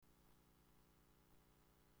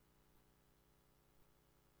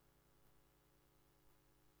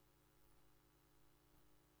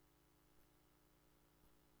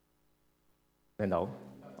聽到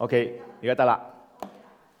 ？OK， 而家得啦。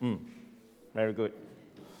Very good。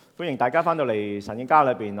歡迎大家翻到嚟神嘅家裏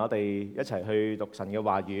邊，我哋一齊去讀神嘅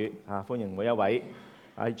話語啊！歡迎每一位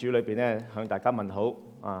喺主裏邊咧，向大家問好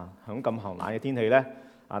啊！響咁寒冷嘅天氣咧，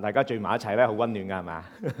啊大家聚埋一齊咧，好溫暖㗎，係嘛？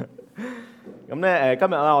咁咧今日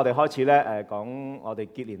咧，我哋開始咧講我哋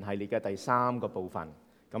結連系列嘅第3個部分，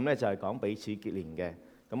咁咧就係講彼此結連嘅。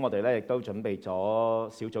咁我哋咧亦都準備咗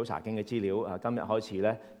小組查經嘅資料，啊今日開始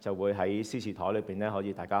咧就會喺司事台裏邊咧可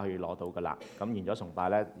以大家去攞到噶啦。咁完咗崇拜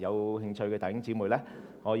咧，有興趣嘅弟兄姊妹咧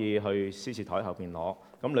可以去司事台後邊攞。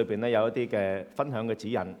咁裏邊咧有一啲嘅分享嘅指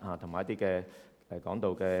引啊，同埋一啲嘅講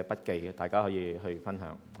道嘅筆記嘅，大家可以去分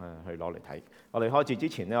享去攞嚟睇。我哋開始之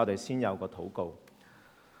前咧，我哋先有個禱告。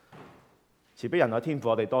慈悲人嘅天父，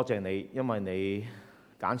我哋多謝你，因為你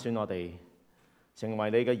揀選我哋成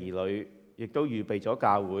為你嘅兒女。亦都預備咗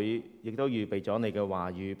教會，亦都預備咗你嘅話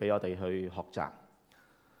語俾我哋去學習。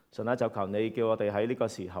神啊，就求你叫我哋喺呢個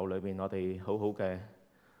時候裏邊，我哋好好嘅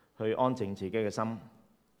去安靜自己嘅心，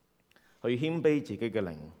去謙卑自己嘅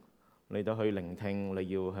靈，嚟到去聆聽你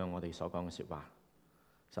要向我哋所講嘅説話。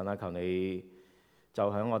神啊，求你就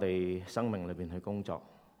喺我哋生命裏邊去工作。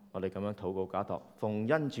我哋咁樣禱告交託，奉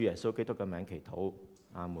恩主耶穌基督嘅名祈禱，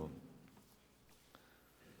阿門。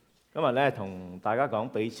今日咧同大家講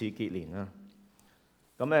彼此結連啦，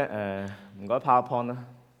咁咧唔該 PowerPoint 啦。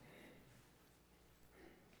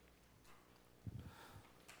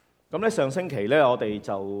咁咧上星期咧我哋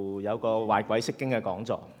就有個壞鬼釋經嘅講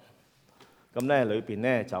座，咁咧裏邊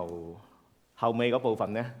咧就後尾嗰部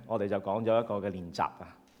分咧，我哋就講咗一個嘅練習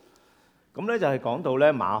啊。咁咧就係講到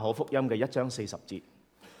咧馬可福音嘅1章40節，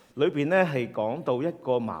裏邊咧係講到一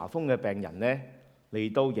個麻風嘅病人咧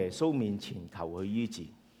嚟到耶穌面前求佢醫治。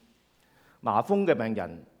麻風嘅病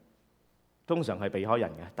人通常係避開人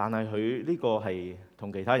嘅，但係佢呢個係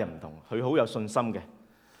同其他人唔同，佢好有信心嘅，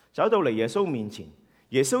走到嚟耶穌面前，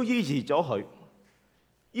耶穌醫治咗佢，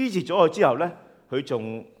醫治咗佢之後咧，佢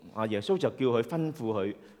仲耶穌就叫佢吩咐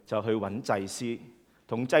佢就去揾祭司，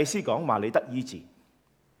同祭司講話你得醫治。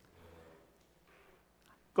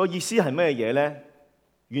個意思係咩嘢咧？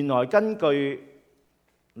原來根據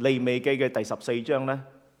利未記嘅第14章咧，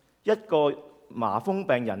一個麻風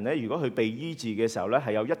病人咧，如果佢被醫治嘅時候咧，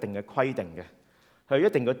係有一定嘅規定嘅，係一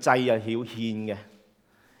定個祭啊要獻嘅。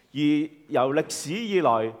而由歷史以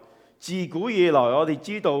來，自古以來，我哋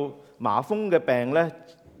知道麻風嘅病咧，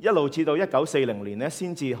一路至到1940年咧，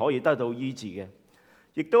先至可以得到醫治嘅。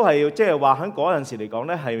亦都係即係話喺嗰陣時嚟講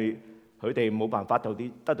咧，係佢哋冇辦法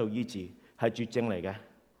得到醫治，係絕症嚟嘅。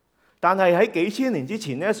但係喺幾千年之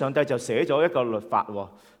前咧，上帝就寫咗一個律法喎，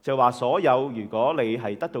就話所有如果你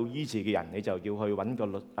係得到醫治嘅人，你就要去揾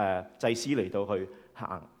個祭司嚟到去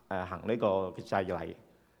行呢個祭禮。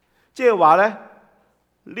即係話咧，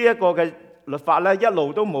呢一個嘅律法咧一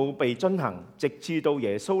路都冇被遵行，直至到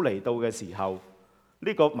耶穌嚟到嘅時候，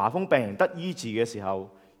呢個麻風病人得醫治嘅時候，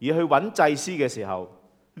而去揾祭司嘅時候，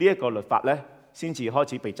呢一個律法咧先至開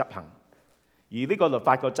始被執行。而呢個律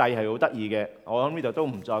法個祭係好得意嘅，我諗呢度都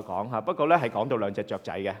唔再講嚇。不過咧係講到2隻雀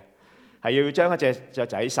仔嘅，係要將一隻雀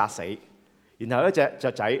仔殺死，然後一隻雀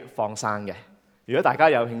仔放生嘅。如果大家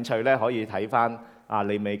有興趣咧，可以睇翻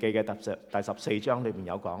利未記嘅第14章裏邊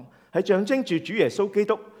有講，係象徵住主耶穌基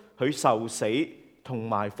督佢受死同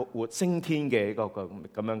埋復活升天嘅一個咁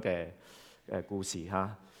樣嘅故事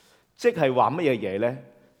嚇。即係話乜嘢嘢咧？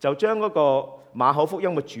就將嗰個馬可福音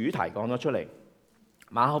嘅主題講咗出嚟。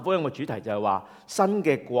馬可福音嘅主題就係話新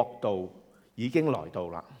嘅國度已經來到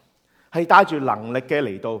啦，係帶住能力嘅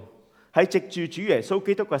嚟到，係藉住主耶穌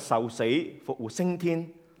基督嘅受死復活升天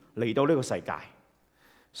嚟到呢個世界。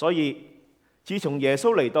所以自從耶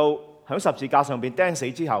穌嚟到喺十字架上邊釘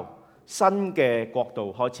死之後，新嘅國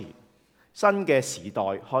度開始，新嘅時代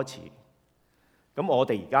開始。咁我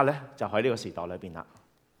哋而家咧就喺呢個時代裏邊啦。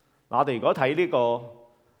嗱，我哋如果睇呢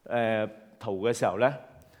個圖嘅時候咧，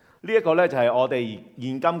呢一個咧就係我哋現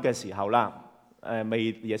今嘅時候啦，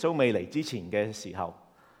耶穌未嚟之前嘅時候，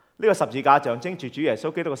呢個十字架象徵住主耶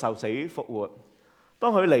穌基督嘅受死復活。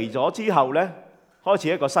當佢嚟咗之後咧，開始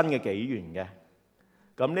一個新嘅紀元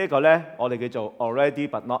嘅。咁呢一個咧，我哋叫做 already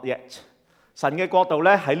but not yet。神嘅國度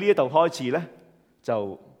咧喺呢一度開始咧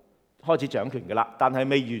就開始掌權㗎啦，但係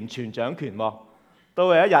未完全掌權喎。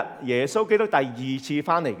到有一日耶穌基督第2次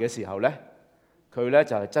翻嚟嘅時候咧，佢咧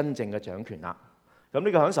就係真正嘅掌權啦。咁呢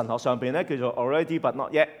個喺神學上邊咧叫做 already but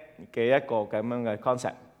not yet 嘅一個咁樣嘅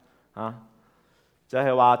concept 啊，就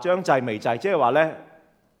係話將濟未濟，即係話咧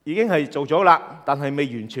已經係做咗啦，但係未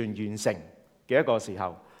完全完成嘅一個時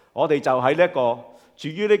候，我哋就喺呢一個處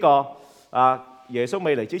於呢個耶穌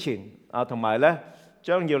未嚟之前同埋咧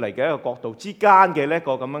將要嚟嘅一個國度之間嘅呢一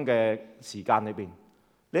個咁樣嘅時間裏邊，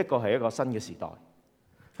呢一個係一個新嘅時代。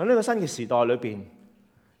喺呢個新嘅時代裏邊，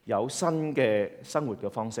有新嘅生活嘅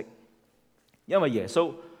方式，因為耶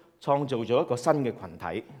穌創造咗一個新嘅群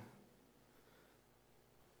體。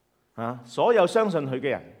所有相信佢嘅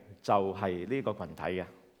人就係呢個群體嘅。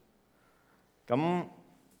咁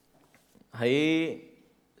喺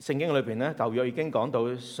聖經裏邊咧，舊約已經講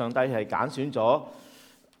到上帝係揀選咗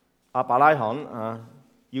亞伯拉罕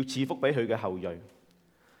要賜福俾佢嘅後裔。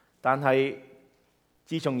但係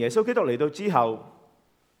自從耶穌基督嚟到之後，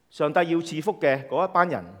上帝要賜福嘅嗰一班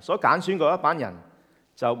人，所揀選嗰一班人，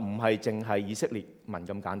就唔係淨係以色列民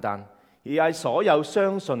咁簡單，而係所有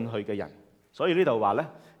相信佢嘅人。所以呢度話咧，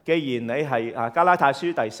既然你係加拉太書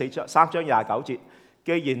第3章29節，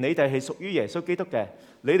既然你哋係屬於耶穌基督嘅，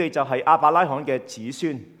你哋就係亞伯拉罕嘅子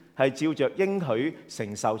孫，係照着應許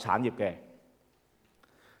承受產業嘅。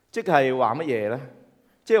即係話乜嘢呢？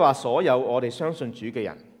即係話所有我哋相信主嘅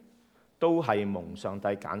人都係蒙上帝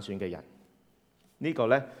揀選嘅人。呢個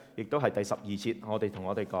呢，亦都係第12節我哋同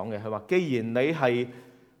我哋講嘅。佢話既然你係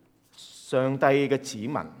上帝嘅子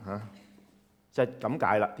民就係咁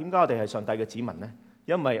解啦。點解我哋係上帝嘅子民呢？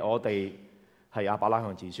因為我哋係亞伯拉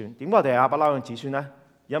罕子孫。點解我哋係亞伯拉罕子孫呢？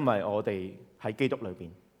因為我哋喺基督裏邊，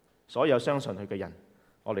所有相信佢嘅人，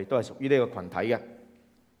我哋都係屬於呢個群體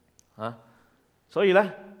嘅。所以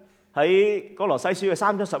呢，喺歌羅西書嘅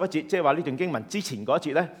3章11節，即係話呢段經文之前嗰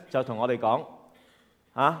一節呢，就同我哋講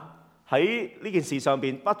喺呢件事上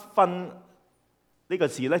邊不分呢個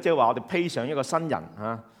事呢，即係話我哋披上一個新人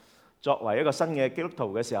作為一個新嘅基督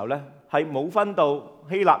徒嘅時候呢，係冇分到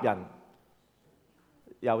希臘人、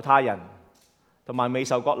猶太人同埋未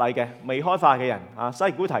受割禮嘅、未開化嘅人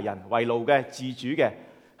西古提人、為奴嘅、自主嘅，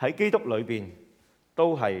喺基督裏邊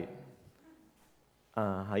都係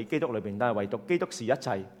喺基督裏邊，但係唯獨基督是一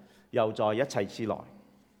切，又在一切之內。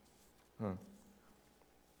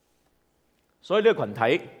所以呢個群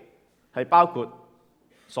體係包括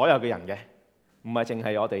所有嘅人嘅，唔係淨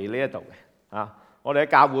係我哋呢一度嘅。我哋嘅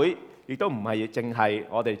教會亦都唔係淨係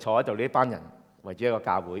我哋坐喺度呢班人為之一個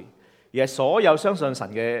教會，而係所有相信神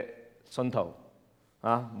嘅信徒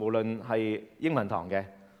無論係英文堂嘅，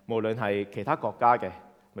無論係其他國家嘅，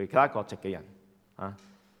其他國籍嘅人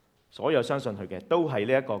所有相信佢嘅都係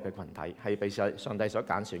呢一個嘅群體，係被上帝所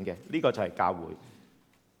揀選嘅。呢個就係教會。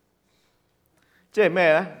即係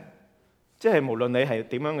咩呢？即係無論你係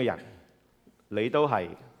點樣嘅人，你都係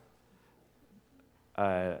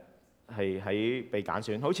喺被揀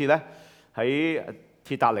選。好似咧喺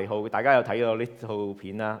鐵達尼號，大家有睇到呢套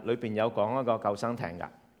片啦，裏邊有講一個救生艇噶。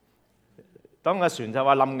當個船就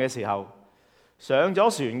話冧嘅時候，上咗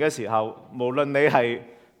船嘅時候，無論你係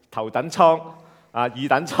頭等艙、二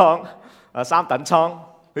等艙、三等艙，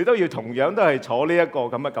你都要同樣都係坐呢一個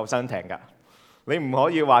咁嘅救生艇噶。你唔可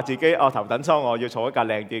以話自己頭等艙我要坐一架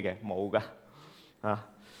靚啲嘅，冇噶。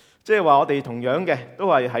即係話我哋同樣嘅都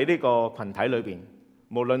係喺呢個群體裏邊，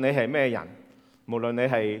無論你係咩人，無論你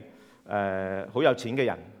係好有錢嘅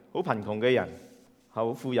人、好貧窮嘅人、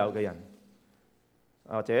好富有嘅人，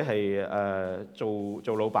或者係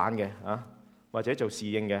做老闆嘅或者做侍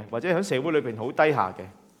應嘅，或者喺社會裏邊好低下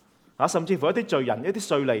嘅甚至乎一啲罪人、一啲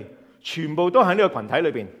稅吏，全部都喺呢個群體裏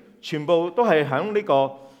邊，全部都係喺呢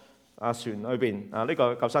個船裏邊呢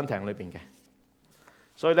個救生艇裏邊嘅。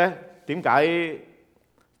所以咧，點解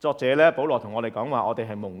作者咧保羅同我哋講話，我哋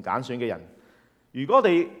係蒙揀選嘅人？如果我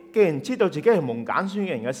哋既然知道自己係蒙揀選嘅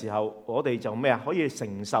人嘅時候，我哋就咩啊？可以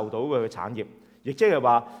承受到佢嘅產業，亦即係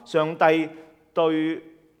話上帝對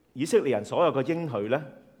以色列人所有嘅應許咧，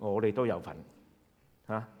我哋都有份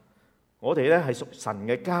我哋咧係屬神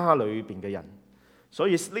嘅家裏邊嘅人，所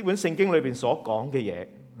以呢本聖經裏邊所講嘅嘢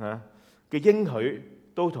嘅應許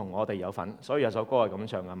都同我哋有份。所以有首歌係咁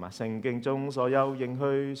唱㗎嘛，聖經中所有應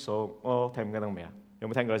許屬我。聽唔聽到未啊？有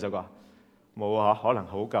冇聽過呢首歌？冇啊，可能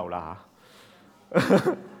好舊啦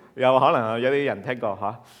有可能有啲人聽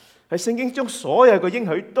過喺聖經中所有嘅應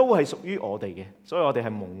許都係屬於我哋嘅，所以我哋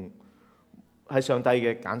係上帝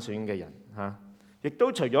嘅揀選嘅人亦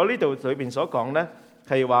都除咗呢度裏邊所講咧，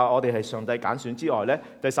係話我哋係上帝揀選之外咧，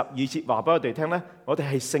第12節話俾我哋聽咧，我哋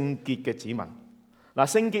係聖潔嘅子民。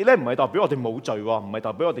聖潔咧唔係代表我哋冇罪，唔係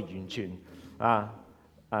代表我哋完全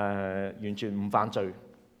完全唔犯罪，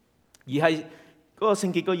而係嗰個聖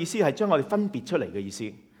潔嘅意思係將我哋分別出嚟嘅意思，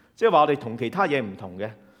即係話我哋同其他嘢唔同嘅，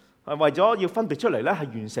係為咗要分別出嚟咧，係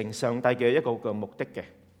完成上帝嘅一個嘅目的嘅。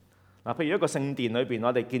譬如一個聖殿裏邊，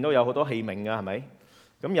我哋見到有好多器皿㗎，係咪？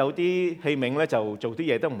咁有啲器皿咧就做啲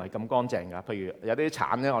嘢都唔係咁乾淨㗎，譬如有啲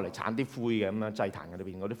鏟咧，我嚟鏟啲灰嘅咁樣，祭壇嘅裏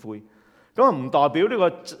邊嗰啲灰，咁唔代表呢個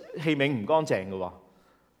器皿唔乾淨嘅喎。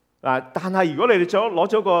但係如果你哋攞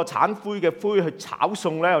咗個鏟灰嘅灰去炒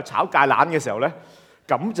餸咧，又炒芥蘭嘅時候咧，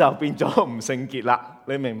咁就變咗唔聖潔啦。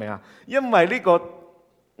你明唔明啊？因為呢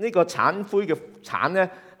個鏟灰嘅鏟咧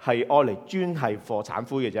係愛嚟專係貨鏟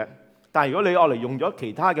灰嘅啫。但係如果你愛嚟用咗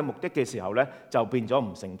其他嘅目的嘅時候咧，就變咗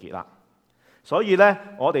唔聖潔啦。所以咧，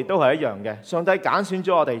我哋都係一樣嘅。上帝揀選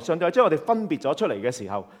咗我哋，上帝將我哋分別咗出嚟嘅時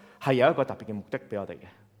候，係有一個特別嘅目的俾我哋嘅，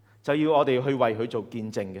就要我哋去為佢做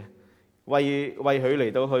見證嘅，為佢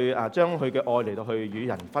嚟到去將佢嘅愛嚟到去與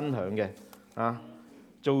人分享嘅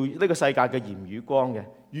做呢個世界嘅鹽與光嘅。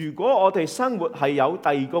如果我哋生活係有第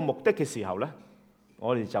二個目的嘅時候咧，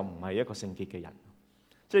我哋就唔係一個聖潔嘅人。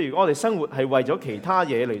即係如果我哋生活係為咗其他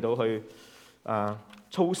嘢嚟到去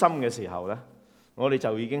操心嘅時候咧，我哋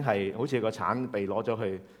就已經係好似個鏟被攞咗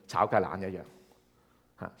去炒芥蘭一樣。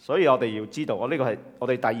所以我哋要知道，呢個係我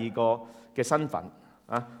哋第二個嘅身份。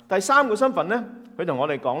第三個身份咧，佢同我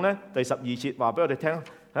哋講咧，第12節話俾我哋聽，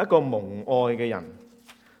係一個蒙愛嘅人。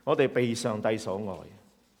我哋被上帝所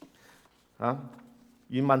愛。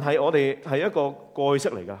原文係我哋係一個過去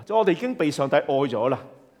式嚟㗎，即係我哋已經被上帝愛咗啦。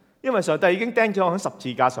因為上帝已經釘咗喺十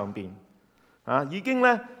字架上邊，已經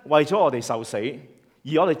咧為咗我哋受死，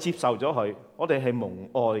而我哋接受咗佢，我哋係蒙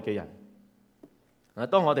愛嘅人。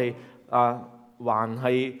當我哋還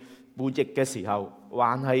係叛逆嘅時候，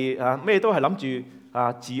還係咩都係諗住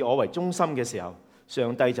自我為中心嘅時候，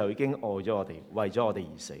上帝就已經愛咗我哋，為咗我哋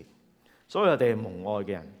而死。所以我哋係蒙愛嘅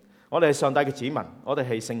人，我哋係上帝嘅子民，我哋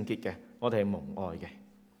係聖潔嘅，我哋係蒙愛嘅。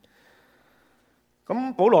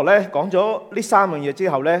咁保羅咧講咗呢三樣嘢之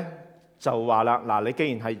後咧，就話啦：嗱，你既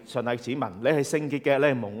然係上帝嘅子民，你係聖潔嘅，你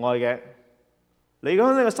係蒙愛嘅，你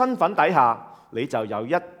喺呢個身份底下，你就有一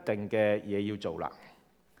定嘅嘢要做啦。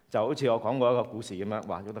就好似我講過一個故事咁樣，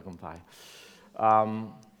話咗得咁快。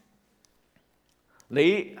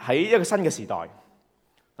你喺一個新嘅時代，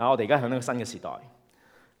我哋而家喺呢個新嘅時代，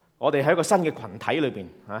我哋喺一個新嘅群體裏邊，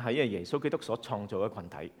喺一個耶穌基督所創造嘅群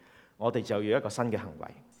體，我哋就要一個新嘅行為。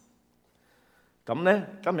咁咧，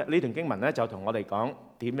今日呢段經文咧就同我哋講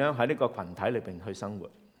點樣喺呢個群體裏邊去生活。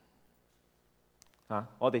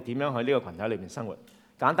我哋點樣喺呢個群體裏邊生活？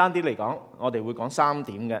簡單啲嚟講，我哋會講3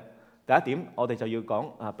點嘅。第一點，我哋就要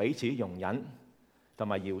講彼此容忍同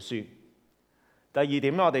埋饒恕。第二點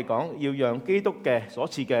咧，我哋講要讓基督嘅所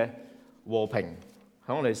賜嘅和平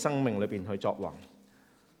喺我哋生命裏邊去作王。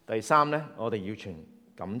第三咧，我哋要存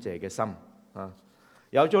感謝嘅心。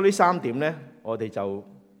有咗呢3點咧，我哋就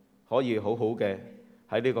可以好好嘅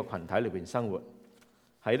喺呢個群體裏邊生活，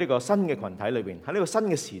喺呢個新嘅群體裏邊，喺呢個新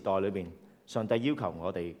嘅時代裏邊，上帝要求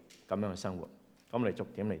我哋咁樣去生活。咁我哋逐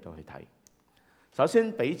點嚟到去睇。首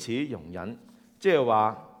先彼此容忍，即係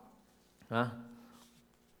話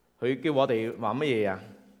佢叫我哋話乜嘢啊？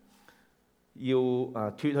要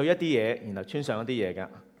脫去一啲嘢，然後穿上一啲嘢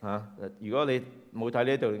㗎。如果你冇睇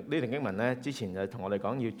呢段經文咧，之前就同我哋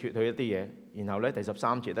講要脫去一啲嘢，然後咧第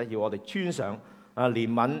13節咧要我哋穿上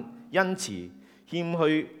憐憫、恩慈、謙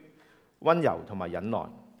虛、溫柔同埋忍耐。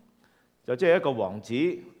就即係一個王子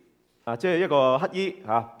即係一個乞衣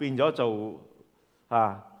變咗做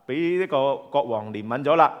俾呢個國王憐憫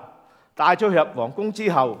咗啦，帶咗佢入皇宮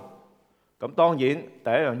之後，咁當然第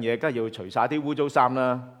一樣嘢梗係要除晒啲污糟衫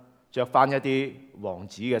啦，着翻一啲王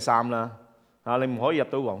子嘅衫啦。你唔可以入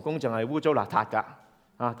到皇宮淨係污糟邋遢㗎，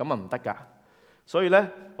咁唔得㗎。所以咧，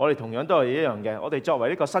我哋同樣都係一樣嘅。我哋作為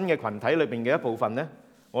呢個新嘅群體裏邊嘅一部分咧，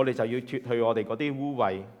我哋就要脫去我哋嗰啲污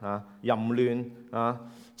穢淫亂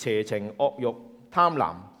邪情惡慾、貪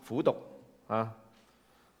婪苦毒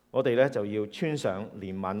我哋咧就要穿上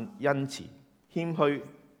憐憫、恩慈、謙虛、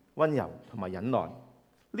溫柔同埋忍耐。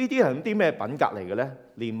呢啲係啲咩品格嚟嘅咧？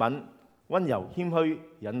憐憫、溫柔、謙虛、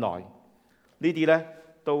忍耐，呢啲咧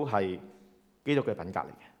都係基督嘅品格嚟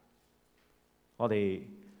嘅。我哋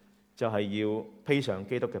就係要披上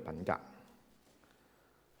基督嘅品格。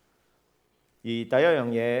而第一樣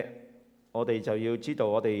嘢，我哋就要知道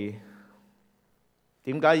我哋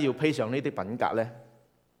點解要披上呢啲品格咧？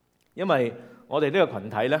因為我哋呢個群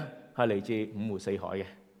體咧係嚟自五湖四海嘅。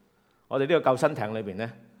我哋呢個救生艇裏邊咧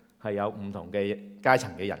係有唔同嘅階層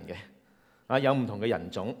嘅人嘅，有唔同嘅人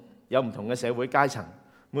種，有唔同嘅社會階層，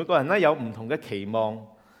每個人咧有唔同嘅期望，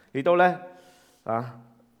亦都咧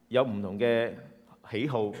有唔同嘅喜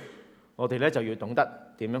好。我哋咧就要懂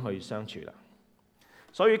得點樣去相處啦。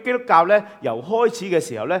所以基督教咧由開始嘅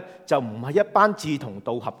時候咧就唔係一班志同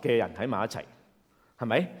道合嘅人喺埋一齊，係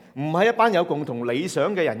咪？唔係一班有共同理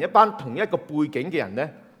想嘅人，一班同一個背景嘅人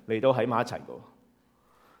咧嚟到喺埋一齊嘅。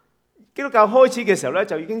基督教開始嘅時候咧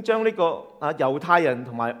就已經將呢個猶太人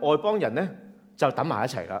同埋外邦人咧就揼埋一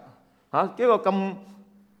齊啦。一個咁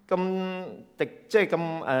即係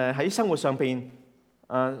咁喺生活上邊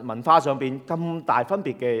文化上邊咁大分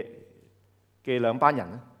別嘅兩班人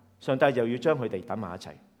咧，上帝就要將佢哋揼埋一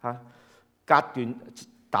齊。隔斷、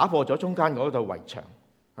打破咗中間嗰道圍牆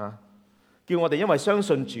啊，叫我哋因為相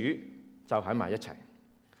信主就喺埋一齊。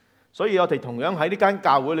所以我哋同樣喺呢間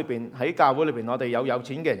教會裏邊，喺教會裏邊，我哋有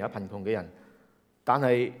錢嘅人，有貧窮嘅人，但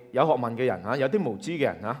係有學問嘅人嚇，有啲無知嘅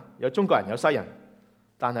人嚇，有中國人，有西人，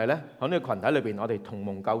但係咧喺呢個羣體裏邊，我哋同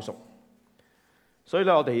蒙救贖。所以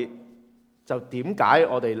咧，我哋就點解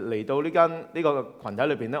我哋嚟到呢個羣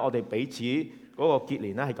體裏邊咧，我哋彼此嗰個結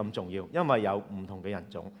連咧係咁重要，因為有唔同嘅人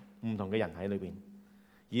種、唔同嘅人喺裏邊。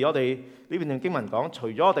而我哋呢邊段經文講，除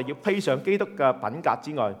咗我哋要披上基督嘅品格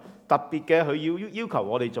之外，特別嘅佢要求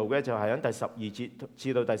我哋做嘅就係喺第12節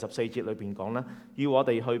至到第14節裏邊講咧，要我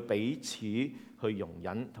哋去彼此去容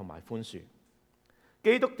忍同埋寬恕。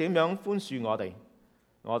基督點樣寬恕我哋，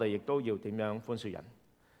我哋亦都要點樣寬恕人。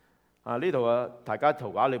呢度啊，大家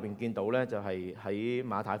圖畫裏邊見到咧，就係喺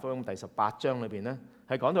馬太福音第18章裏邊咧，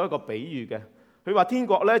係講到一個比喻嘅。佢話天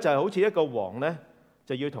國咧就係好似一個王咧，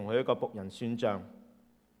就要同佢一個僕人算賬。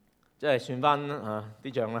即係算翻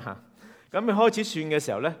啲帳啦嚇。咁佢開始算嘅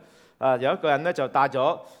時候咧，有一個人咧就帶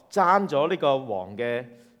咗爭咗呢個王嘅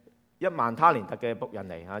10000他連特嘅僕人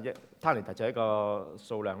嚟嚇。他連特就係一個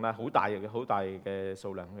數量啦，好大嘅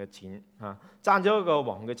數量嘅錢嚇。爭咗一個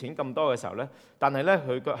王嘅錢咁多嘅時候咧，但係咧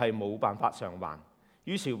佢係冇辦法償還。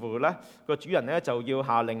於是乎咧，個主人咧就要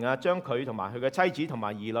下令將佢同埋佢嘅妻子同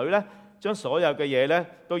埋兒女咧，將所有嘅嘢咧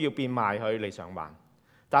都要變賣去嚟償還。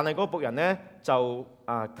但係嗰個僕人咧就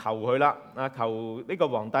求佢啦，求呢個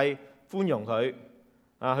皇帝寬容佢。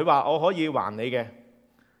佢話我可以還你嘅。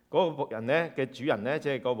嗰個僕人咧嘅主人咧，即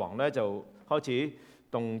係個王咧就開始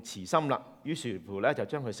動慈心啦。於是乎咧就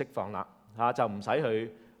將佢釋放啦，就唔使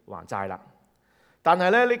去還債啦。但係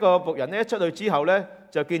咧呢個僕人咧一出去之後咧，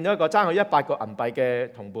就見到一個爭佢100個銀幣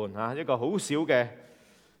嘅同伴，一個好少嘅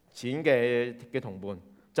錢嘅同伴，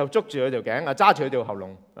就捉住佢條頸揸住佢條喉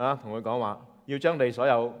嚨同佢講話，要將你所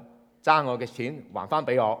有爭我嘅錢還翻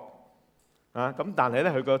俾我咁。但係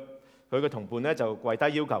咧佢個同伴咧就跪低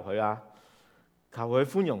要求佢求佢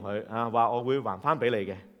寬容佢話我會還翻俾你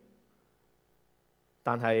嘅。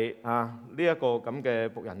但係呢一個咁嘅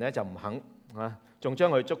僕人咧就唔肯仲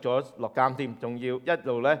將佢捉咗落監添，仲要一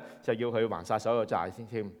路咧就要佢還晒所有債先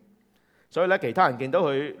添。所以咧其他人見到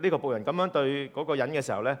佢呢個僕人咁樣對嗰個人嘅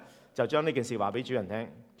時候咧，就將呢件事話俾主人聽。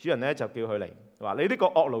主人咧就叫佢嚟話：你呢個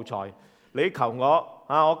惡奴才！你求我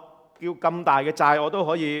我叫咁大嘅債我都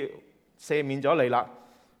可以赦免咗你啦，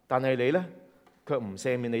但係你咧卻唔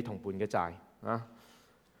赦免你同伴嘅債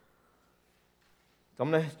咁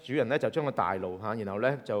咧主人咧就將佢大怒然後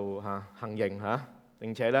咧就行刑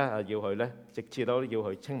並且咧要佢咧直至到要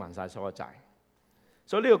佢清還晒所有債。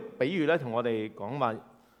所以呢個比喻咧同我哋講話，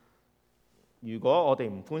如果我哋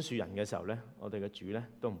唔寬恕人嘅時候咧，我哋嘅主咧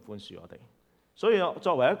都唔寬恕我哋。所以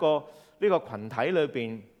作為一個呢個羣體裏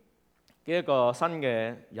邊嘅一個新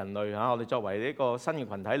嘅人類我哋作為呢個新嘅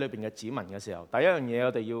群體裏邊嘅子民嘅時候，第一樣嘢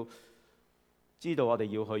我哋要知道，我哋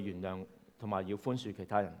要去原諒同埋要寬恕其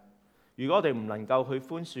他人。如果我哋唔能夠去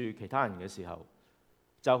寬恕其他人嘅時候，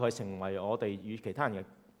就係成為我哋與其他人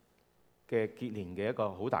嘅結連嘅一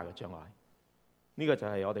個好大嘅障礙。呢個就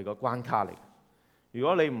係我哋個關卡嚟。如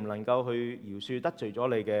果你唔能夠去饒恕得罪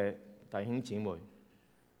咗你嘅弟兄姊妹，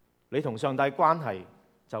你同上帝關係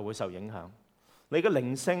就會受影響，你嘅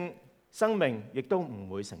靈性生命亦都唔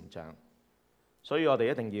會成長。所以我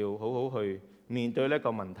哋一定要好好去面對呢個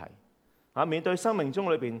問題面對生命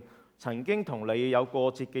中裏邊曾經同你有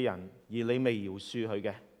過節嘅人，而你未饒恕佢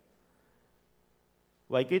嘅，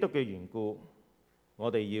為基督嘅緣故，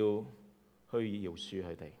我哋要去饒恕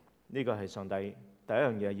佢哋。呢個係上帝第一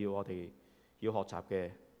樣嘢要我哋要學習嘅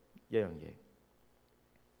一樣嘢。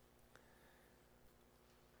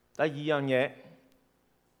第二樣嘢，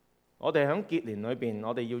我哋喺結連裏邊，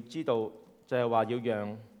我哋要知道就係話要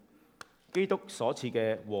讓基督所賜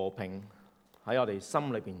嘅和平喺我哋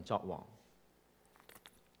心裏邊作王。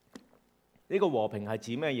呢個和平係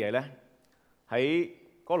指咩嘢呢？喺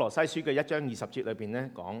歌羅西書嘅1章20節裏邊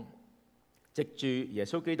咧講，藉住耶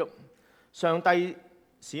穌基督，上帝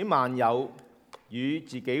使萬有與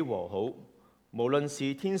自己和好，無論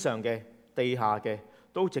是天上嘅、地下嘅，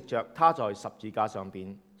都藉着他在十字架上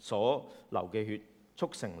邊所流嘅血，促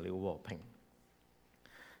成了和平。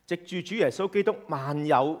藉住主耶穌基督，萬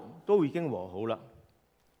有都已經和好啦。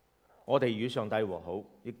我哋與上帝和好，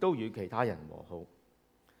亦都與其他人和好。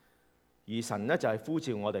而神呢，就係呼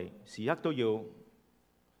召我哋，時刻都要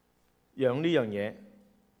讓呢樣嘢，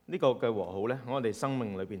呢個嘅和好呢，喺我哋生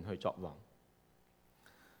命裏邊去作王。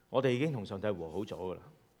我哋已經同上帝和好咗噶啦。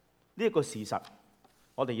呢一個事實，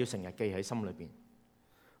我哋要成日記喺心裏邊。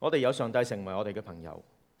我哋有上帝成為我哋嘅朋友，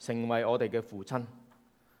成為我哋嘅父親。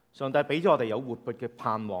上帝俾咗我哋有活潑嘅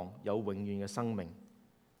盼望，有永遠嘅生命。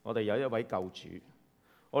我哋有一位救主，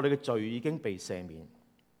我哋嘅罪已經被赦免，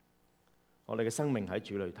我哋嘅生命喺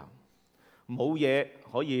主裏頭，冇嘢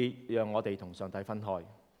可以讓我哋同上帝分開。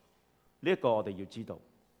呢一個我哋要知道，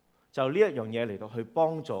就呢一樣嘢嚟到去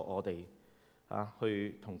幫助我哋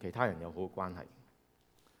去同其他人有好嘅關係。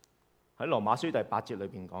喺羅馬書第8節裏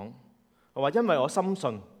邊講，我話因為我深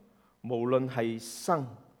信，無論係生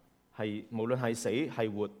無論係死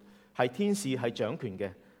係活，係天使係掌權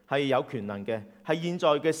嘅，係有權能嘅，係現在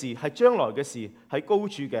嘅事，係將來嘅事，係高處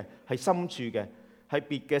嘅，係深處嘅，係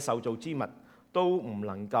別嘅受造之物，都唔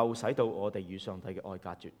能夠使到我哋與上帝嘅愛隔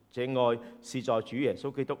絕。這愛是在主耶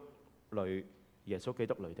穌基督裏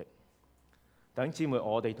的。弟兄姊妹，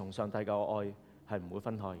我哋同上帝嘅愛係唔會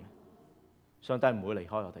分開嘅，上帝唔會離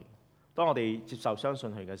開我哋。當我哋接受相信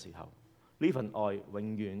佢嘅時候，呢份愛永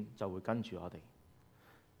遠就會跟住我哋，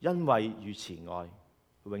因為與慈愛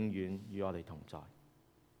永遠與我哋同在。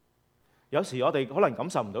有時我哋可能感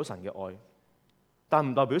受唔到神嘅愛，但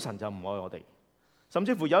唔代表神就唔愛我哋。甚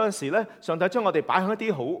至乎有陣時咧，上帝將我哋擺喺一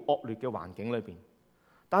啲好惡劣嘅環境裏邊，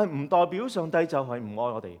但係唔代表上帝就係唔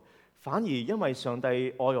愛我哋，反而因為上帝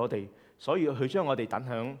愛我哋，所以佢將我哋等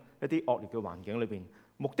喺一啲惡劣嘅環境裏邊，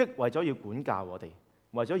目的為咗要管教我哋，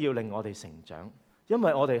為咗要令我哋成長。因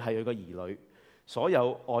為我哋係佢嘅兒女，所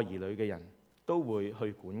有愛兒女嘅人都會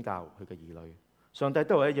去管教佢嘅兒女。上帝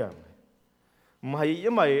都係一樣，唔係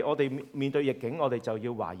因為我哋面對逆境，我哋就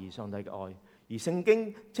要懷疑上帝嘅愛。而聖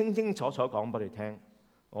經清清楚楚講俾你聽，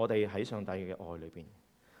我哋喺上帝嘅愛裏邊，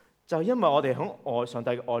就係因為我哋喺上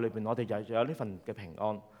帝嘅愛裏邊，我哋就有呢份嘅平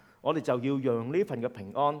安。我哋就要讓呢份嘅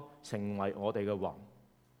平安成為我哋嘅王，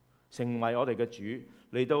成為我哋嘅主，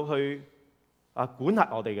嚟到去管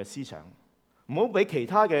轄我哋嘅思想。唔好俾其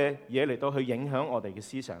他嘅嘢嚟到去影響我哋嘅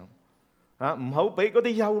思想，唔好俾嗰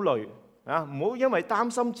啲憂慮，唔好因為擔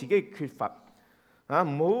心自己嘅缺乏，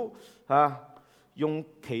唔好用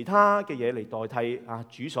其他嘅嘢嚟代替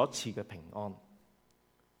主所賜嘅平安。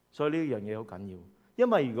所以呢樣嘢好緊要，因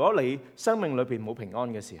為如果你生命裏邊冇平安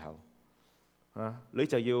嘅時候，你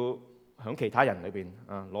就要喺其他人裏邊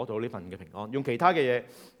攞到呢份嘅平安，用其他嘅嘢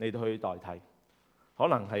嚟到去代替，可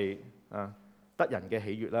能係得人嘅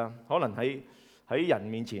喜悅啦，可能喺人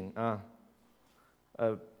面前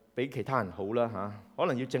比其他人好啦，可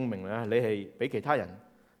能要證明咧你係比其他人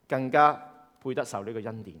更加配得受呢個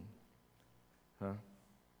恩典。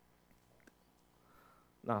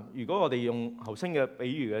如果我哋用頭先嘅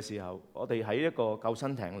比喻嘅時候，我哋喺一個救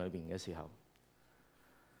生艇裏邊嘅時候，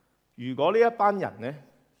如果呢一班人咧，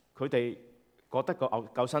佢哋覺得個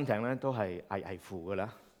救生艇咧都係危乎噶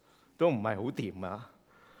啦，都唔係好掂啊，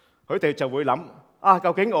佢哋就會諗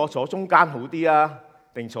究竟我坐中間好啲啊，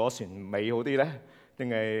定坐船尾好啲咧，定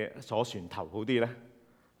係坐船頭好啲咧？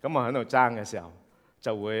咁我喺度爭嘅時候，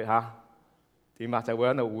就會點啊？就會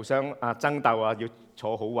喺度互相爭鬥要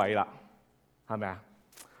坐好位啦，係咪啊？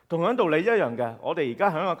同樣道理一樣嘅，我哋而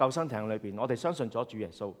家喺個救生艇裏邊，我哋相信咗主耶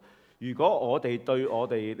穌。如果我哋對我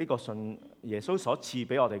哋呢個信耶穌所賜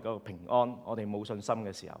俾我哋個平安，我哋冇信心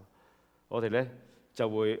嘅時候，我哋咧就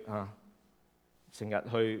會成日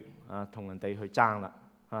去同人哋去爭啦，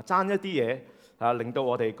爭一啲嘢令到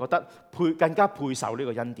我哋覺得更加配受呢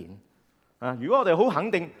個恩典。如果我哋好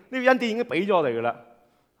肯定呢個恩典已經俾咗我哋噶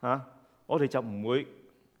啦，我哋就唔會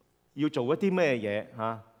要做一啲咩嘢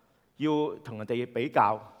要同人哋比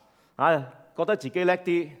較，覺得自己叻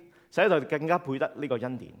啲，使到更加配得呢個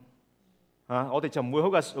恩典。我哋就唔會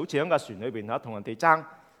好似喺架船裏邊同人哋爭，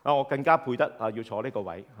我更加配得要坐呢個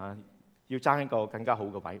位，要爭一個更加好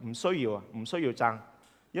嘅位。唔需要爭，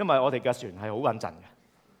因為我哋嘅船係好穩陣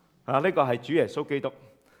嘅。呢個係主耶穌基督，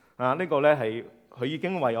呢個咧係佢已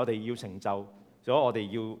經為我哋要成就咗我哋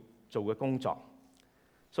要做嘅工作。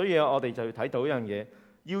所以我哋就要睇到一樣嘢，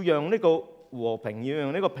要讓呢個和平，要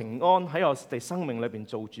讓呢個平安喺我哋生命裏邊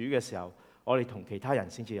做主嘅時候，我哋同其他人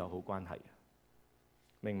先至有好關係。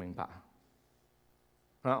明唔明白？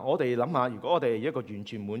我哋諗下，如果我哋係一個完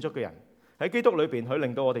全滿足嘅人，喺基督裏邊，佢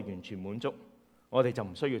令到我哋完全滿足，我哋就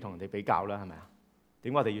唔需要同人哋比較啦，係咪啊？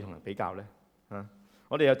點解我哋要同人比較咧？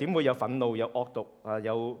我哋又點會有憤怒、有惡毒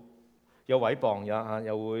有毀謗、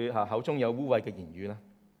又會口中有污穢嘅言語咧？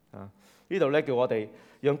呢度咧叫我哋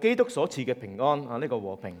讓基督所賜嘅平安呢個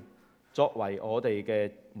和平作為我哋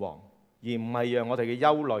嘅王，而唔係讓我哋嘅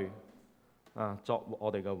憂慮作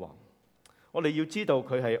我哋嘅王。我哋要知道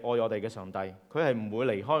佢係愛我哋嘅上帝，佢係唔會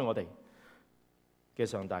離開我哋嘅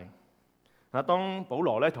上帝。當保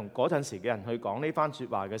羅咧同嗰陣時嘅人去講呢番説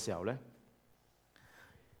話嘅時候咧，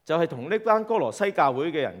就係同呢班哥羅西教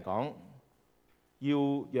會嘅人講，要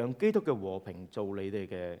讓基督嘅和平做你哋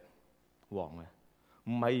嘅王啊，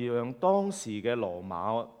唔係讓當時嘅羅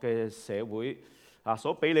馬嘅社會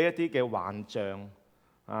所俾你一啲嘅幻象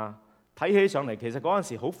睇起上嚟其實嗰陣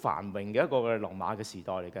時好繁榮嘅一個嘅羅馬嘅時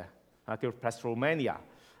代嚟嘅，叫 Prastomania，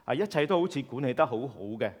 一切都好似管理得好好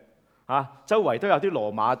嘅，周圍都有啲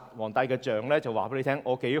羅馬皇帝嘅像咧，就話俾你聽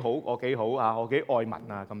我幾好，我幾好我幾愛民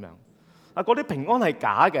咁樣。嗰啲平安係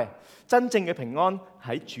假嘅，真正嘅平安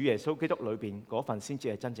喺主耶穌基督裏邊嗰份先至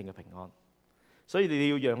係真正嘅平安。所以你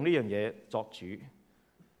要讓呢樣嘢作主，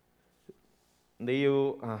你要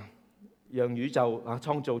讓宇宙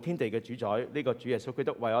創造天地嘅主宰呢個主耶穌基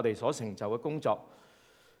督為我哋所成就嘅工作，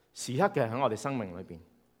時刻嘅喺我哋生命裏邊，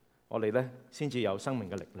我哋咧先至有生命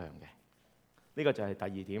嘅力量嘅。呢個就係第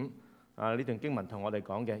二點。呢段經文同我哋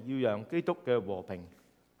講嘅，要讓基督嘅和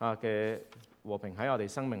平喺我哋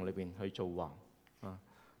生命裏邊去做王。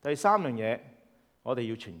第三樣嘢，我哋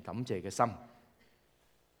要存感謝嘅心。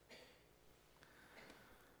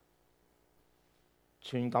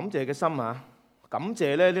存感謝嘅心感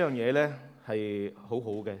謝咧呢樣嘢咧係好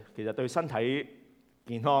好嘅，其實對身體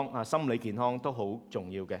健康心理健康都好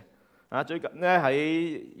重要嘅。最近咧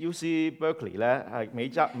喺 UC Berkeley 咧係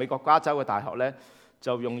美國加州嘅大學咧，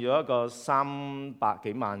就用咗一個300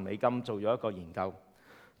幾萬美金做咗一個研究，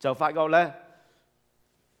就發覺咧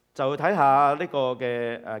就睇下呢個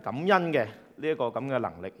嘅感恩嘅呢一個咁嘅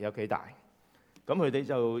能力有幾大。咁佢哋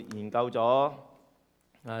就研究咗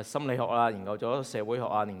心理學研究咗社會學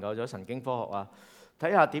研究咗神經科學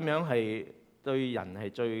睇下點樣係對人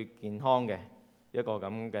係最健康嘅一個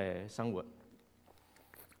咁嘅生活。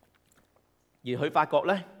而佢發覺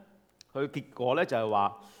咧，佢結果咧就係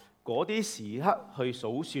話，嗰啲時刻去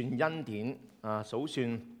數算恩典數算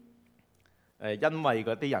恩惠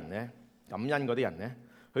嗰啲人咧，感恩嗰啲人咧，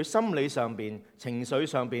佢心理上邊、情緒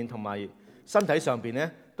上邊同埋身體上邊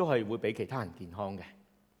咧，都係會比其他人健康嘅。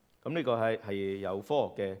咁呢個係有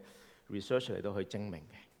科學嘅 research 嚟到去證明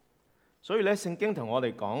嘅。所以咧，聖經同我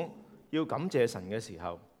哋講要感謝神嘅時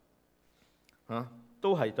候，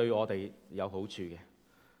都係對我哋有好處嘅。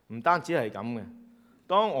唔單止係咁嘅，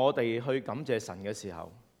當我哋去感謝神嘅時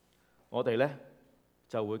候，我哋咧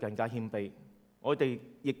就會更加謙卑，我哋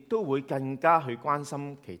亦都會更加去關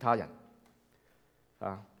心其他人，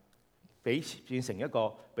彼此變成一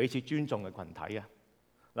個彼此尊重嘅群體啊！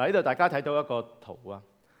嗱，呢度大家睇到一個圖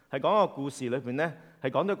係講一個故事裏邊咧，係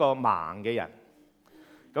講到一個盲嘅人，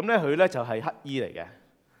咁咧佢咧就係乞衣嚟嘅，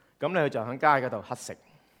咁咧佢就喺街嗰度乞食，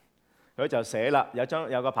佢就寫啦，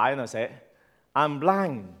有個牌喺度寫 I'm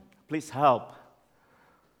blind, please help。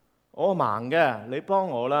我盲嘅，你幫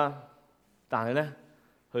我啦。但係咧，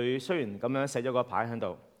佢雖然咁樣寫咗個牌喺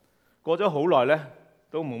度，過咗好耐咧，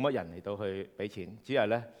都冇乜人嚟到去俾錢，只係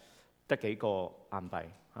咧得幾個硬幣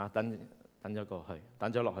等咗過去，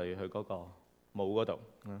等咗落去佢嗰個帽嗰度。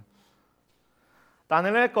但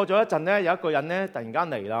係咧過咗一陣咧，有一個人咧突然間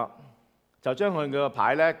嚟啦，就將佢個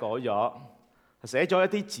牌咧改咗，寫咗一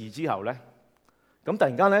啲字之後咧，咁突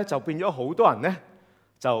然間咧就變咗好多人咧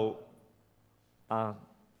就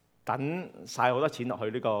等晒好多錢落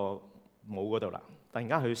去呢個帽嗰度啦。突然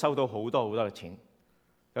間佢收到好多好多嘅錢，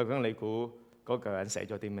究竟你估嗰個人寫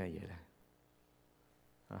咗啲咩嘢咧？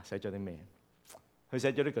寫咗啲咩？佢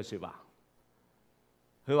寫咗呢句説話，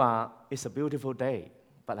佢話 It's a beautiful day,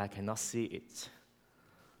 but I cannot see it。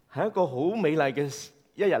係一個好美麗嘅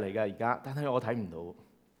一日嚟㗎而家，但係我睇唔到。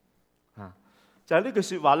就係呢句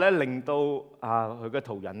説話咧，令到佢嘅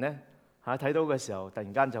途人咧睇到嘅時候，突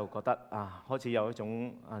然間就覺得開始有一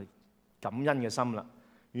種感恩嘅心啦。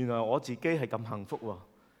原來我自己係咁幸福喎！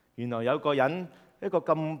原來有個人一個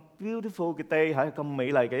咁 beautiful 嘅 day 係咁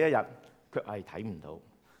美麗嘅一日，卻係睇唔到。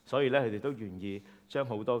所以咧，佢哋都願意將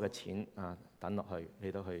好多嘅錢等落去，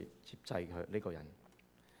嚟到去接濟佢呢個人。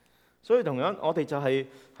所以同樣，我哋就係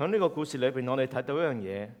喺呢個故事裏邊，我哋睇到一樣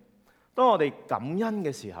嘢。當我哋感恩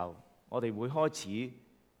嘅時候，我哋會開始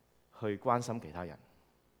去關心其他人，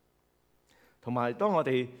同埋當我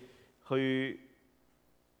哋去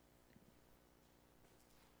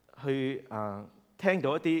聽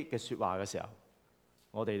到一啲嘅説話嘅時候，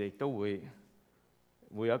我哋亦都會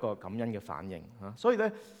有一個感恩嘅反應。所以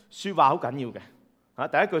咧，説話好緊要嘅。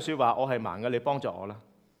第一句説話，我係盲嘅，你幫助我啦，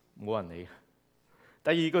冇人理。第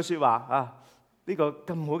二句説話，呢個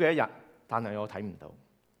咁好嘅一日，但係我睇唔到，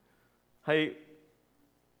係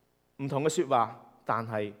唔同嘅説話，但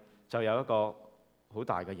係就有一個好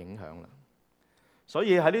大嘅影響啦。所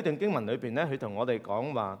以喺呢段經文裏邊咧，佢同我哋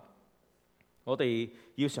講話，我哋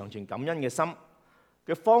要常存感恩嘅心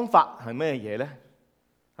嘅方法係咩嘢咧？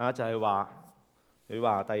就係話佢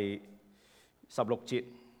話第16節，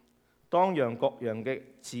當讓各樣嘅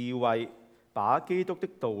智慧，把基督的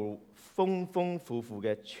道豐豐富富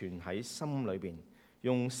嘅存喺心裏邊，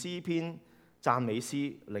用詩篇、讚美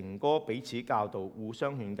詩、靈歌彼此教導，互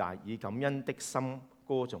相勸誡，以感恩的心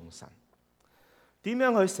歌頌神。點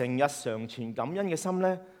樣去成日常存感恩嘅心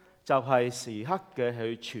呢？就係時刻嘅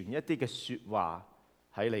去傳一啲嘅説話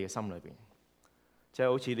喺你嘅心裏邊，即係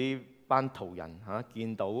好似呢班途人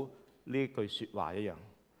見到呢句説話一樣。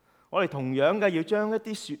我哋同樣嘅要將一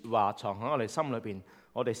啲説話藏喺我哋心裏邊，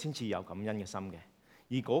我哋先至有感恩嘅心嘅。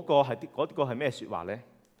而嗰個係咩説話呢？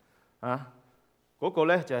嗰個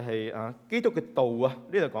呢就係基督嘅道啊！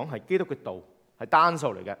呢度講係基督嘅道，係單數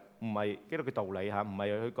嚟嘅，唔係基督嘅道理嚇，唔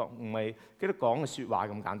係基督講嘅説話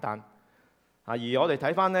咁簡單。而我哋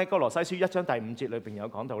睇翻呢哥羅西書1章第5節裏邊有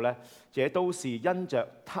講到呢，這都是因着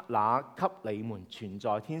那給你們存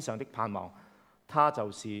在天上的盼望，他就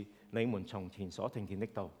是你們從前所聽見的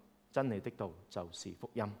道，真理的道就是福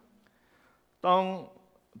音。當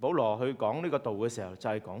保羅去講呢個道嘅時候，就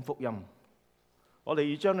係講福音。我哋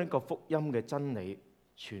要將呢個福音嘅真理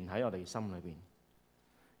存喺我哋心裏邊，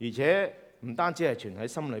而且唔單止係存喺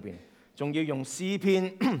心裏邊，仲要用詩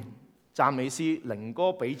篇、讚美詩、靈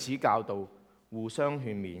歌彼此教導，互相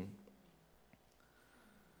勸勉。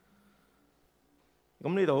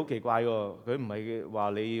咁呢度好奇怪喎，佢唔係話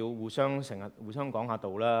你要成日互相講下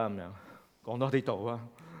道啦，咁樣講多啲道啊，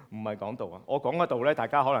唔係講道啊。我講嘅道咧，大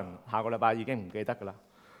家可能下個禮拜已經唔記得噶啦。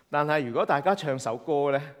但係如果大家唱首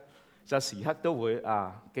歌咧，就時刻都會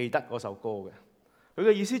記得嗰首歌嘅。佢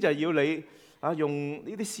嘅意思就係要你用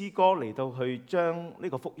呢啲詩歌嚟到去將呢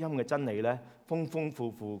個福音嘅真理咧，豐豐富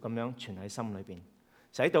富咁樣存喺心裏邊，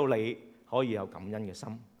使到你可以有感恩嘅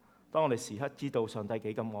心。當我哋時刻知道上帝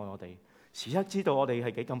幾咁愛我哋，時刻知道我哋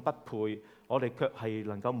係幾咁不配，我哋卻係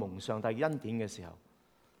能夠蒙上帝恩典嘅時候，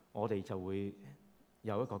我哋就會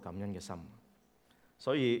有一個感恩嘅心。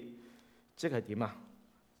所以即係點啊？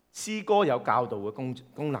詩歌有教導嘅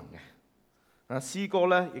功能嘅，詩歌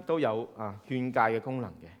咧亦都有勸誡嘅功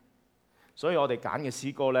能嘅。所以我哋揀嘅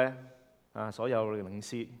詩歌咧，所有嘅領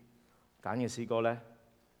詩揀嘅詩歌咧，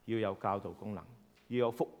要有教導功能，要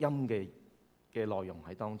有福音嘅內容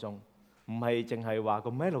喺當中，唔係淨係話個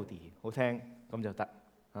melody 好聽咁就得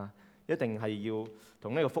一定係要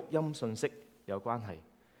同呢個福音信息有關係，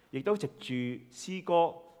亦都藉住詩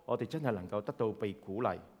歌，我哋真係能夠得到被鼓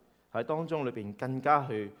勵。喺當中裏邊更加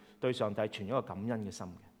去對上帝存一個感恩嘅心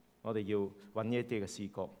嘅，我哋要揾呢一啲嘅詩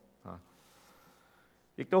歌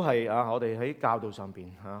亦都係我哋喺教導上邊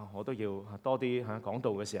我都要多啲講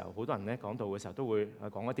道嘅時候，好多人咧講道嘅時候都會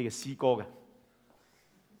講一啲嘅詩歌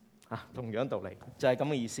嘅同樣道理就係咁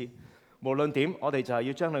嘅意思。無論點，我哋就係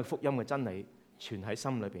要將呢個福音嘅真理存喺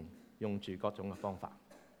心裏邊，用住各種嘅方法。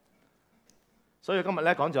所以今日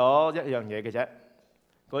咧講咗一樣嘢嘅啫，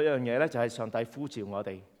嗰樣嘢咧就係上帝呼召我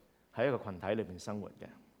哋喺一個群體裏邊生活嘅。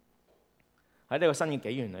喺呢個新嘅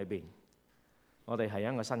紀元裏邊，我哋係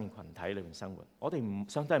一個新嘅群體裏邊生活。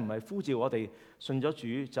上帝唔係呼召我哋信咗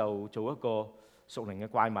主就做一個屬靈嘅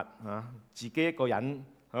怪物自己一個人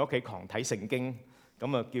喺屋企狂睇聖經，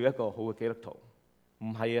咁啊叫一個好嘅基督徒。唔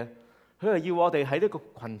係佢係要我哋喺呢個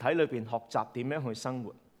群體裏邊學習點樣去生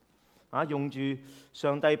活用住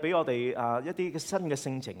上帝俾我哋一啲嘅新嘅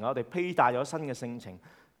性情，我哋披戴咗新嘅性情，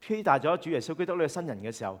披戴咗主耶穌基督呢個新人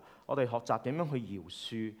嘅時候，我哋學習點樣去饒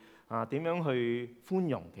恕點樣去寬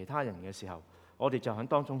容其他人嘅時候，我哋就喺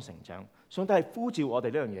當中成長。上帝係呼召我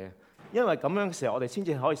哋呢樣嘢，因為咁樣嘅時候，我哋先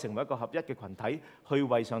至可以成為一個合一嘅群體，去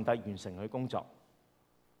為上帝完成佢工作。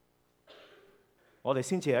我哋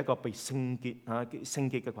先至係一個被聖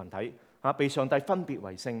潔嘅群體被上帝分別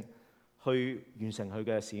為聖，去完成佢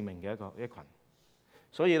嘅使命嘅一群。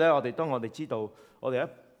所以咧，當我哋知道我哋一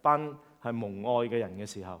班係蒙愛嘅人嘅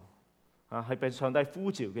時候係被上帝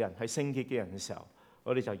呼召嘅人，係聖潔嘅人嘅時候，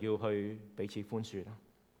我哋就要去彼此寬恕啦，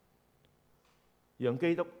讓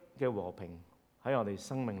基督嘅和平喺我哋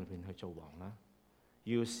生命裏邊去做王啦。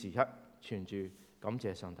要時刻存住感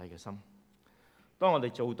謝上帝嘅心。當我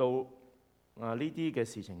哋做到呢啲嘅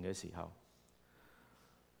事情嘅時候，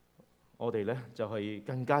我哋咧就係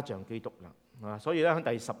更加像基督啦。所以咧喺第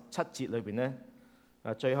17節裏邊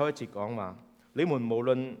咧，最後一節講話：你們無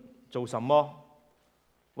論做什麼，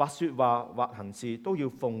或說話或行事，都要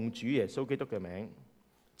奉主耶穌基督嘅名，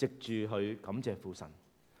藉住去感謝父神。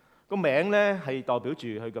個名咧係代表住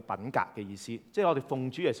佢嘅品格嘅意思，即係我哋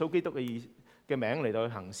奉主耶穌基督嘅名嚟到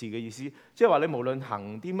去行事嘅意思。即係話你無論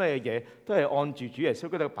行啲咩嘢，都係按住主耶穌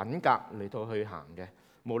基督嘅品格嚟到去行嘅。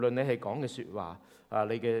無論你係講嘅説話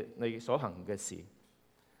你所行嘅事，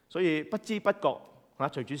所以不知不覺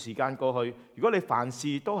隨住時間過去，如果你凡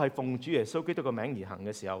事都係奉主耶穌基督嘅名而行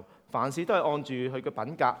嘅時候，凡事都係按住佢嘅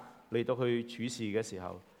品格嚟到去處事嘅時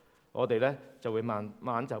候，我哋咧就會慢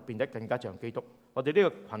慢就變得更加像基督。我哋呢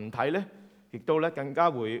個群體咧，亦都咧更加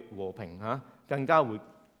會和平更加會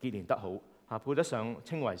結連得好配得上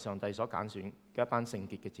稱為上帝所揀選嘅一班聖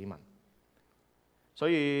潔嘅子民。所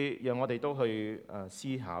以讓我哋都去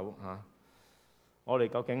思考嚇，我哋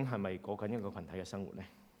究竟係咪過緊一個群體嘅生活呢？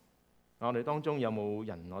我哋當中有冇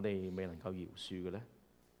人我哋未能夠饒恕嘅呢？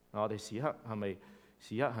我哋時刻係咪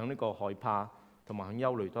時刻喺呢個害怕同埋喺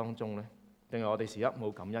憂慮當中呢？定係我哋時刻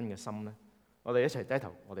冇感恩嘅心呢？我哋一齊低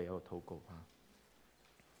頭，我哋有個禱告嚇。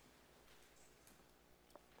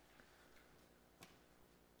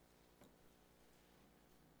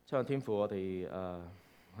親愛天父，我哋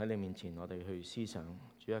喺你面前，我哋去思想，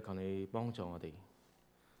主啊，求你幫助我哋。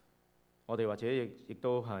我哋或者亦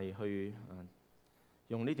都係去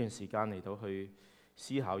用呢段時間嚟到去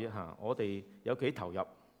思考一下，我哋有幾投入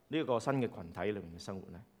呢個新嘅群體裏面嘅生活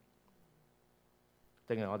呢？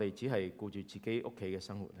定係我哋只係顧住自己屋企嘅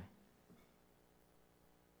生活呢？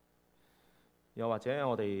又或者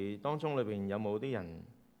我哋當中裏邊有冇啲人，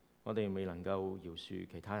我哋未能夠饒恕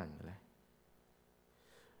其他人嘅呢？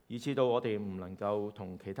以至到我哋唔能夠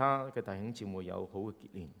同其他嘅弟兄姊妹有好嘅結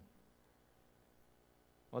連，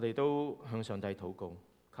我哋都向上帝禱告，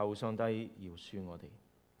求上帝饒恕我哋，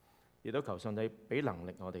亦都求上帝俾能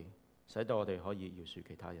力我哋，使到我哋可以饒恕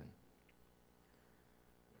其他人。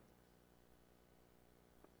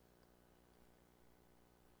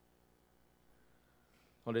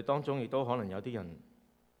我哋當中亦都可能有啲人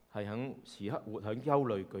係喺時刻活喺憂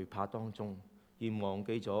慮懼怕當中，而忘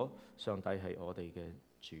記咗上帝係我哋嘅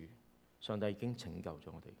主，上帝已經拯救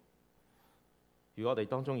咗我哋。如果我哋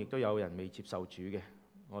當中亦都有人未接受主嘅，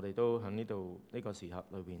我哋都喺呢個時刻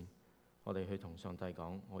裏邊，我哋去同上帝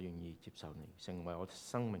講：我願意接受你，成為我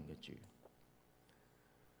生命嘅主。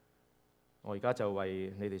我而家就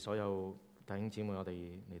為你哋所有弟兄姊妹，我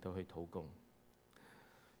哋嚟到去禱告。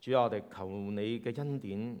主啊，我哋求你嘅恩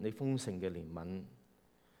典，你豐盛嘅憐憫，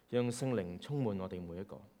讓聖靈充滿我哋每一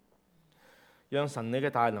個，讓神你嘅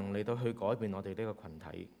大能嚟到去改變我哋呢個群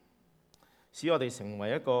體，使我哋成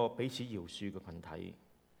為一個彼此饒恕嘅群體，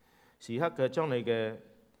時刻嘅將你嘅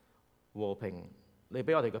和平，你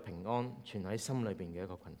俾我哋嘅平安存喺心裏邊嘅一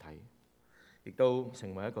個群體，亦都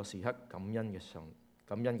成為一個時刻感恩嘅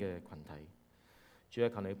群體。主啊，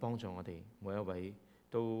求你幫助我哋每一位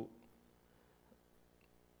都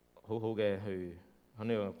好好嘅去喺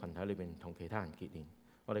呢個群體裏邊同其他人結連。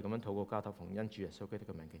我哋咁樣禱告交託奉恩主耶穌基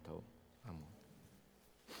督嘅名祈禱，阿門。